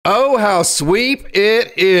Oh, how sweep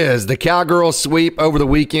it is. The Cowgirls sweep over the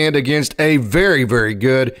weekend against a very, very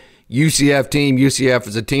good UCF team. UCF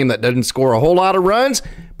is a team that doesn't score a whole lot of runs,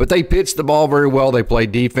 but they pitch the ball very well. They play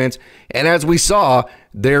defense. And as we saw,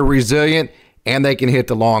 they're resilient and they can hit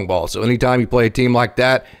the long ball. So anytime you play a team like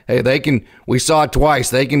that, hey, we saw it twice.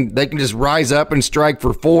 They can just rise up and strike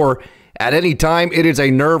for four at any time. It is a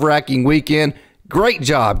nerve-wracking weekend. Great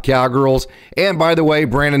job, Cowgirls. And by the way,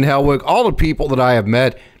 Brandon Helwig, all the people that I have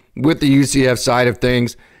met with the UCF side of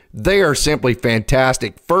things, they are simply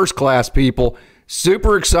fantastic, first-class people.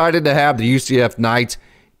 Super excited to have the UCF Knights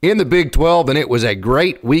in the Big 12, and it was a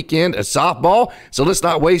great weekend of softball. So let's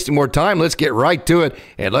not waste any more time. Let's get right to it,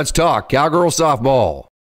 and let's talk Cowgirl softball.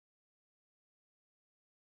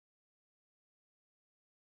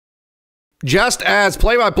 Just as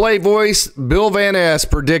play-by-play voice Bill Van Ness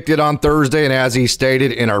predicted on Thursday, and as he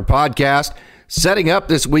stated in our podcast, setting up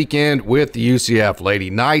this weekend with the UCF Lady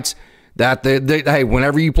Knights, that hey,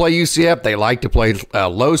 whenever you play UCF, they like to play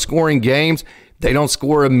low-scoring games. They don't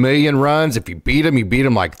score a million runs. If you beat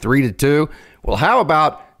them like 3-2. Well, how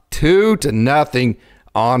about 2-0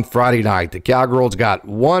 on Friday night? The Cowgirls got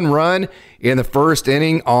one run in the first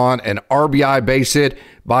inning on an RBI base hit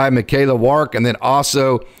by Michaela Wark, and then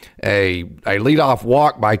also a leadoff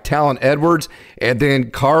walk by Talon Edwards, and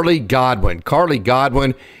then Carly Godwin. Carly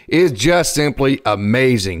Godwin is just simply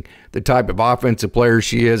amazing, the type of offensive player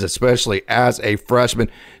she is, especially as a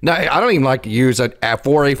freshman. Now, I don't even like to use it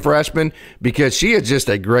for a freshman because she is just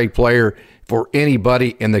a great player for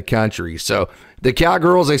anybody in the country. So the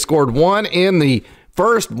Cowgirls, they scored one in the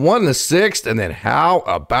first, one in the sixth, and then how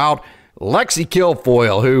about Lexi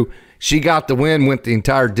Kilfoyle, who she got the win, went the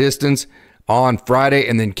entire distance on Friday,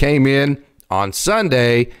 and then came in on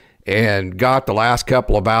Sunday and got the last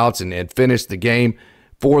couple of outs and finished the game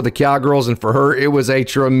for the Cowgirls. And for her, it was a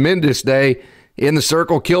tremendous day in the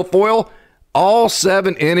circle. Kilfoyle, all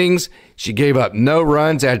 7 innings. She gave up no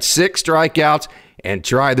runs, had 6 strikeouts, and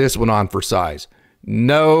try this one on for size.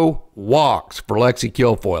 No walks for Lexi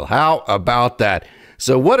Kilfoyle. How about that?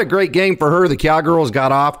 So what a great game for her. The Cowgirls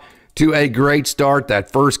got off to a great start.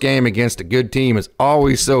 That first game against a good team is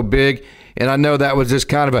always so big. And I know that was just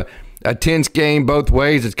kind of a tense game both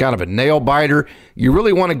ways. It's kind of a nail biter. You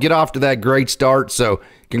really want to get off to that great start. So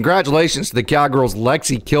congratulations to the Cowgirls,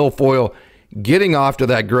 Lexi Kilfoyle, getting off to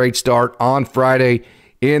that great start on Friday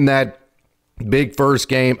in that big first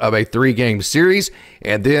game of a 3-game series.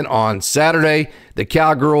 And then on Saturday, the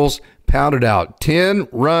Cowgirls pounded out 10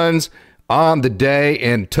 runs on the day.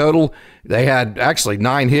 In total, they had actually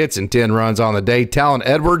 9 hits and 10 runs on the day. Talon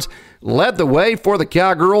Edwards led the way for the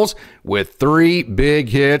Cowgirls with 3 big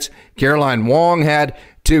hits. Caroline Wong had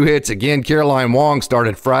 2 hits. Again, Caroline Wong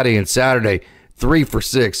started Friday and Saturday 3 for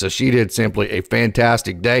 6, so she did simply a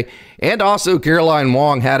fantastic day. And also Caroline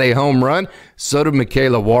Wong had a home run. So did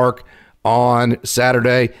Michaela Wark on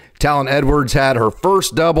Saturday. Talon Edwards had her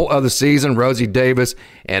first double of the season. Rosie Davis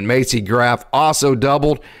and Macy Graff also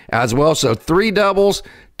doubled as well. So 3 doubles,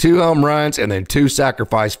 2 home runs, and then 2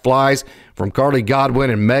 sacrifice flies from Carly Godwin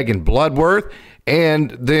and Megan Bloodworth.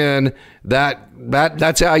 And then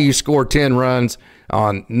that's how you score 10 runs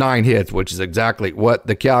on 9 hits, which is exactly what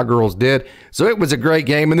the Cowgirls did. So it was a great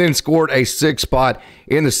game, and then scored a 6 spot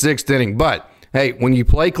in the 6th inning. But hey, when you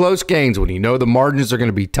play close games, when you know the margins are going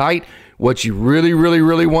to be tight, what you really, really,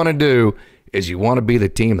 really want to do is you want to be the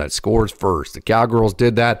team that scores first. The Cowgirls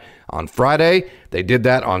did that on Friday. They did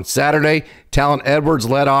that on Saturday. Talon Edwards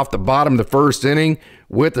led off the bottom of the first inning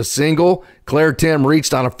with a single. Claire Tim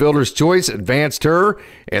reached on a fielder's choice, advanced her,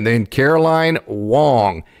 and then Caroline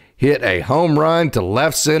Wong hit a home run to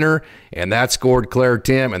left center, and that scored Claire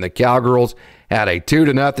Tim, and the Cowgirls had a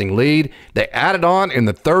 2-0 lead. They added on in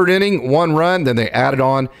the 3rd inning 1 run, then they added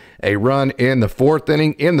on a run in the 4th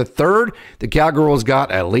inning. In the 3rd, the Cowgirls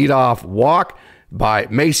got a leadoff walk by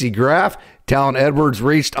Macy Graff. Talon Edwards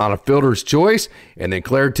reached on a fielder's choice, and then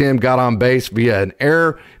Claire Tim got on base via an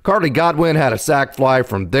error. Carly Godwin had a sac fly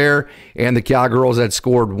from there, and the Cowgirls had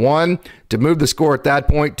scored 1 to move the score at that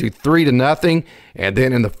point to 3-0. And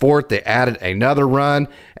then in the 4th, they added another run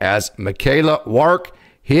as Michaela Wark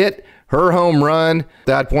hit her home run. At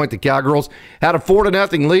that point, the Cowgirls had a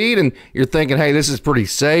 4-0 lead, and you're thinking, hey, this is pretty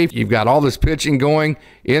safe. You've got all this pitching going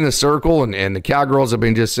in the circle, and the Cowgirls have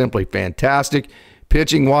been just simply fantastic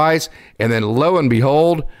pitching-wise. And then lo and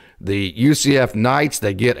behold, the UCF Knights,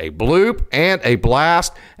 they get a bloop and a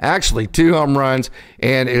blast, actually 2 home runs.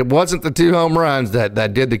 And it wasn't the 2 home runs that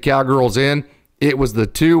did the Cowgirls in. It was the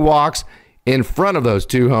 2 walks in front of those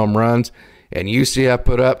 2 home runs. And UCF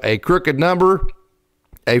put up a crooked number,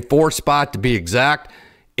 a 4 spot to be exact,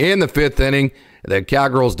 in the 5th inning. The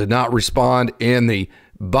Cowgirls did not respond in the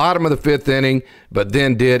bottom of the 5th inning, but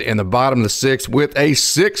then did in the bottom of the 6th with a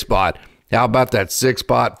 6 spot. How about that 6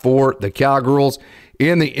 spot for the Cowgirls?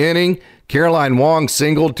 In the inning, Caroline Wong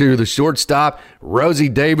singled to the shortstop. Rosie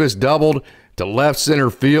Davis doubled to left center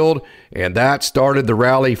field, and that started the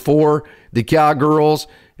rally for the Cowgirls.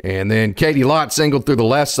 And then Katie Lott singled through the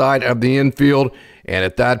left side of the infield, and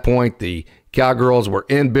at that point, the Cowgirls were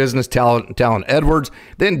in business. Talon Edwards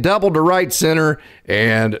then doubled to right center,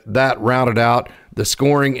 and that rounded out the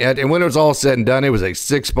scoring. And when it was all said and done, it was a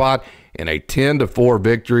 6 spot and a 10-4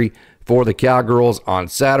 victory for the Cowgirls on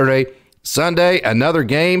Saturday. Sunday, another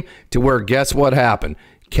game to where, guess what happened?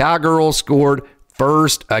 Cowgirls scored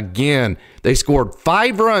first again. They scored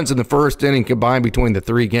 5 runs in the first inning combined between the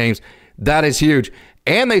 3 games. That is huge.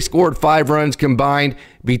 And they scored 5 runs combined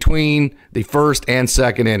between the first and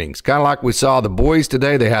second innings. Kind of like we saw the boys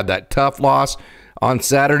today. They had that tough loss on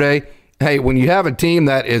Saturday. Hey, when you have a team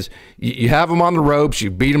that is, you have them on the ropes, you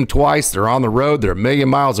beat them twice, they're on the road, they're a million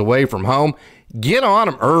miles away from home, get on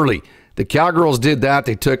them early. The Cowgirls did that.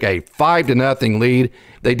 They took a 5-0 lead.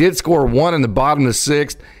 They did score 1 in the bottom of the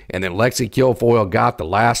 6th, and then Lexi Kilfoyle got the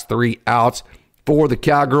last 3 outs for the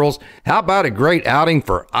Cowgirls. How about a great outing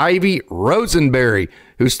for Ivy Rosenberry,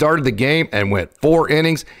 who started the game and went 4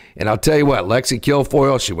 innings. And I'll tell you what, Lexi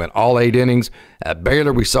Kilfoyle, she went all 8 innings. At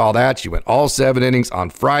Baylor, we saw that. She went all 7 innings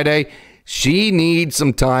on Friday. She needs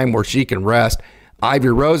some time where she can rest. Ivy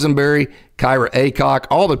Rosenberry, Kyra Aycock,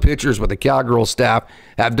 all the pitchers with the Cowgirls staff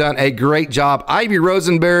have done a great job. Ivy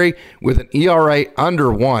Rosenberry with an ERA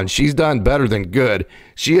under 1. She's done better than good.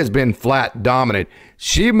 She has been flat dominant.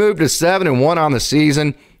 She moved to 7-1 on the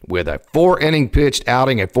season with a 4-inning pitched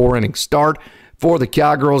outing, a 4-inning start for the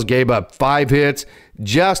Cowgirls. Gave up 5 hits,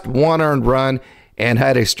 just 1 earned run, and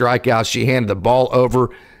had a strikeout. She handed the ball over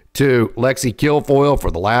to Lexi Kilfoyle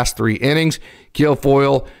for the last 3 innings.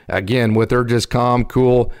 Kilfoyle, again, with her just calm,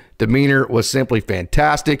 cool demeanor, was simply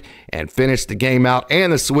fantastic and finished the game out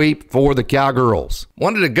and the sweep for the Cowgirls.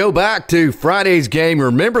 Wanted to go back to Friday's game.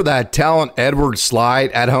 Remember that Talon Edwards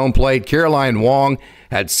slide at home plate? Caroline Wong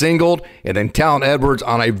had singled, and then Talon Edwards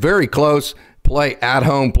on a very close play at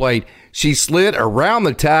home plate. She slid around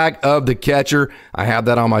the tag of the catcher. I have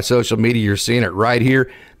that on my social media. You're seeing it right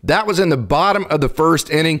here. That was in the bottom of the 1st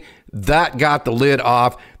inning. That got the lid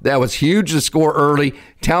off. That was huge to score early.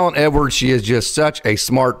 Talon Edwards, she is just such a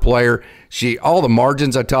smart player. All the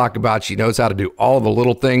margins I talk about, she knows how to do all the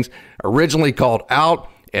little things. Originally called out,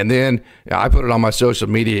 and then I put it on my social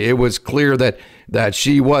media. It was clear that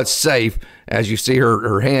she was safe as you see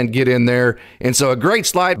her hand get in there. And so a great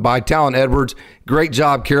slide by Talon Edwards. Great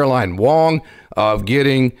job, Caroline Wong, of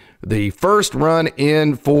getting the first run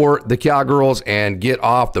in for the Cowgirls and get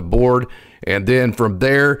off the board. And then from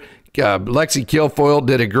there, Lexi Kilfoyle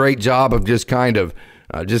did a great job of just kind of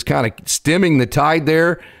stemming the tide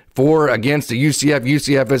there against the UCF.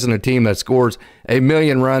 UCF isn't a team that scores a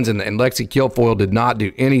million runs, and Lexi Kilfoyle did not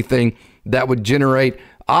do anything that would generate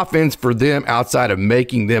offense for them outside of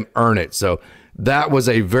making them earn it. So that was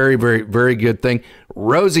a very, very, very good thing.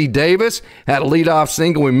 Rosie Davis had a leadoff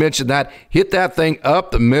single. We mentioned that. Hit that thing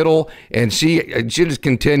up the middle, and she just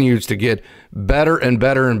continues to get better and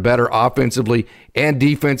better and better offensively and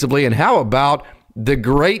defensively. And how about the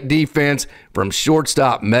great defense from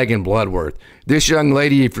shortstop Megan Bloodworth? This young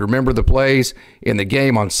lady, if you remember the plays in the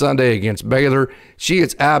game on Sunday against Baylor, she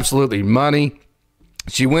is absolutely money.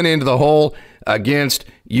 She went into the hole against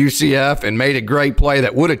UCF and made a great play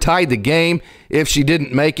that would have tied the game if she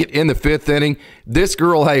didn't make it in the 5th inning. This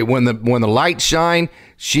girl, hey, when the lights shine,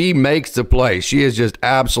 she makes the play. She is just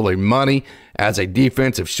absolutely money as a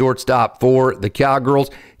defensive shortstop for the Cowgirls.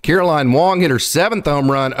 Caroline Wong hit her 7th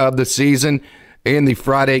home run of the season in the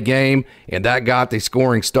Friday game, and that got the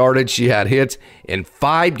scoring started. She had hits in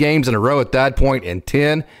 5 games in a row at that point, and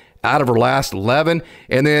 10 out of her last 11.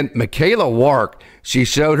 And then Michaela Wark, she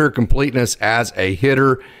showed her completeness as a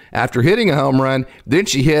hitter after hitting a home run. Then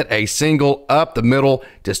she hit a single up the middle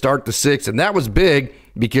to start the 6th, and that was big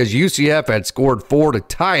because UCF had scored 4 to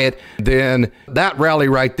tie it. Then that rally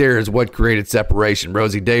right there is what created separation.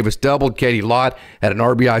 Rosie Davis doubled. Katie Lott had an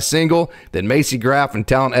RBI single. Then Macy Graff and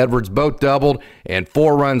Talon Edwards both doubled, and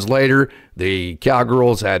 4 runs later, the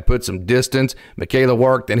Cowgirls had put some distance. Michaela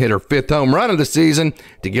Wark then hit her 5th home run of the season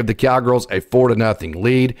to give the Cowgirls a 4-0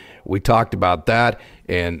 lead. We talked about that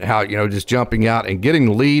and how, just jumping out and getting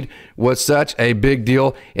the lead was such a big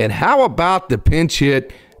deal. And how about the pinch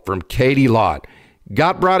hit from Katie Lott?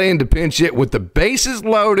 Got brought in to pinch hit with the bases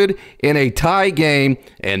loaded in a tie game,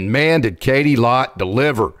 and man, did Katie Lott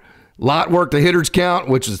deliver. Lot worked the hitters count,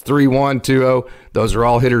 which is 3-1, 2-0. Those are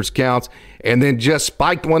all hitters counts. And then just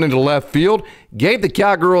spiked one into left field, gave the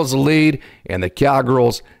Cowgirls the lead, and the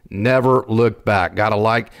Cowgirls never looked back. Got to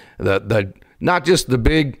like the not just the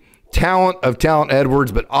big talent of Talent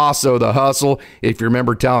Edwards, but also the hustle. If you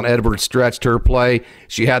remember, Talent Edwards stretched her play.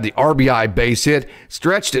 She had the RBI base hit,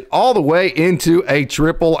 stretched it all the way into a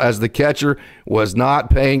triple as the catcher was not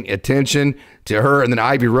paying attention to her. And then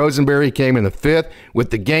Ivy Rosenberry came in the fifth with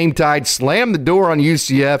the game tied, slammed the door on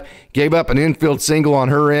UCF, gave up an infield single on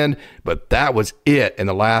her end, but that was it in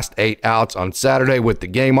the last 8 outs on Saturday with the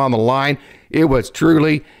game on the line. It was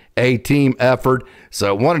truly a team effort. So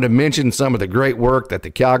I wanted to mention some of the great work that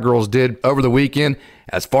the Cowgirls did over the weekend.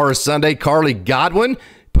 As far as Sunday, Carly Godwin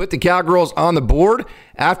put the Cowgirls on the board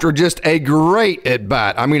after just a great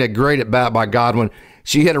at-bat. I mean, a great at-bat by Godwin.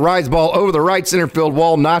 She hit a rise ball over the right center field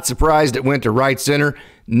wall. Not surprised it went to right center.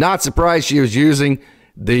 Not surprised she was using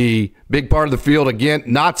the big part of the field again.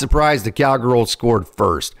 Not surprised the Cowgirls scored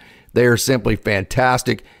first. They are simply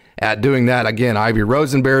fantastic at doing that. Again, Ivy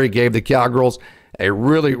Rosenberry gave the Cowgirls a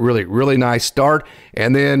really, really, really nice start.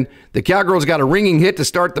 And then the Cowgirls got a ringing hit to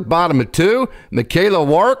start the bottom of 2. Michaela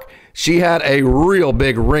Wark, she had a real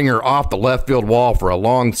big ringer off the left field wall for a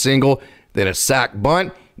long single, then a sac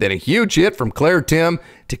bunt, then a huge hit from Claire Tim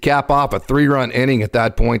to cap off a 3-run inning. At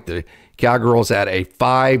that point, the Cowgirls had a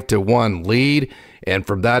 5-1 lead. And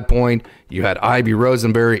from that point, you had Ivy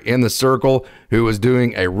Rosenberry in the circle, who was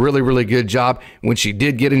doing a really, really good job. When she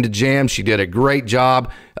did get into jams, she did a great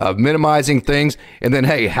job of minimizing things. And then,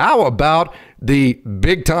 hey, how about the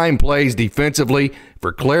big-time plays defensively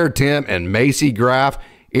for Claire Tim and Macy Graff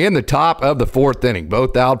in the top of the 4th inning?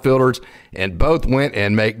 Both outfielders, and both went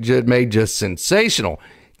and made just sensational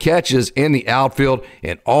catches in the outfield,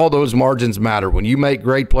 and all those margins matter. When you make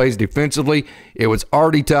great plays defensively, it was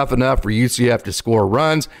already tough enough for UCF to score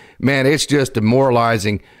runs. Man, it's just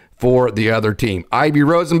demoralizing for the other team. Ivy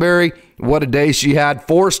Rosenberry, what a day she had.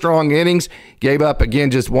 4 strong innings, gave up, again,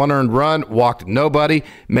 just 1 earned run, walked nobody,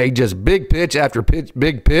 made just big pitch after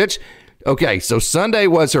big pitch. Okay, so Sunday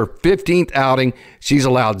was her 15th outing. She's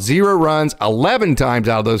allowed 0 runs 11 times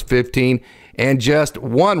out of those 15, and just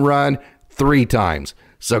 1 run 3 times.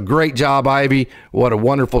 So great job, Ivy. What a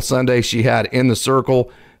wonderful Sunday she had in the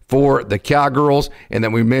circle for the Cowgirls. And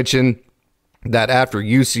then we mentioned that after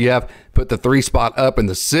UCF put the 3 spot up in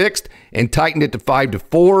the 6th and tightened it to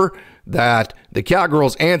 5-4, that the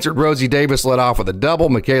Cowgirls answered. Rosie Davis led off with a double.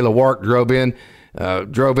 Michaela Wark drove in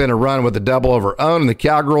a run with a double of her own. And the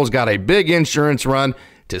Cowgirls got a big insurance run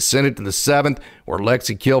to send it to the 7th, where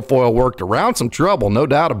Lexi Kilfoyle worked around some trouble, no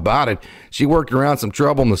doubt about it. She worked around some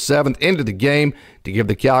trouble in the 7th into the game to give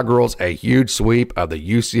the Cowgirls a huge sweep of the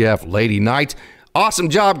UCF Lady Knights. Awesome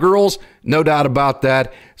job, girls, no doubt about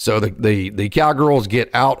that. So the Cowgirls get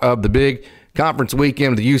out of the big conference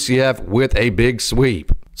weekend of the UCF with a big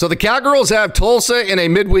sweep. So the Cowgirls have Tulsa in a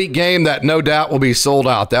midweek game that no doubt will be sold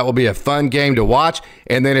out. That will be a fun game to watch.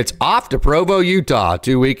 And then it's off to Provo, Utah.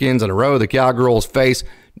 2 weekends in a row, the Cowgirls face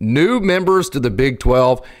new members to the Big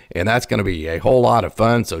 12, and that's going to be a whole lot of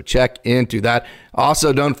fun, so check into that.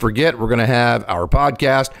 Also, don't forget, we're going to have our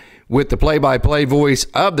podcast with the play-by-play voice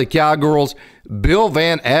of the Cowgirls, Bill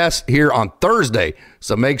Van Ness, here on Thursday,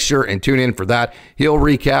 so make sure and tune in for that. He'll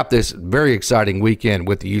recap this very exciting weekend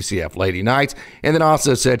with the UCF Lady Knights, and then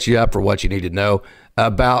also set you up for what you need to know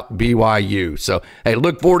about BYU. So, hey,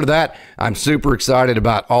 look forward to that. I'm super excited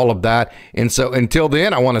about all of that. And so until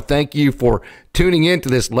then, I want to thank you for tuning in to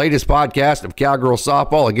this latest podcast of Cowgirls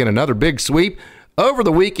Softball. Again, another big sweep. Over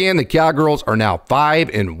the weekend, the Cowgirls are now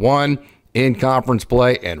 5-1 in conference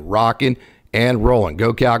play and rocking and rolling.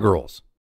 Go Cowgirls.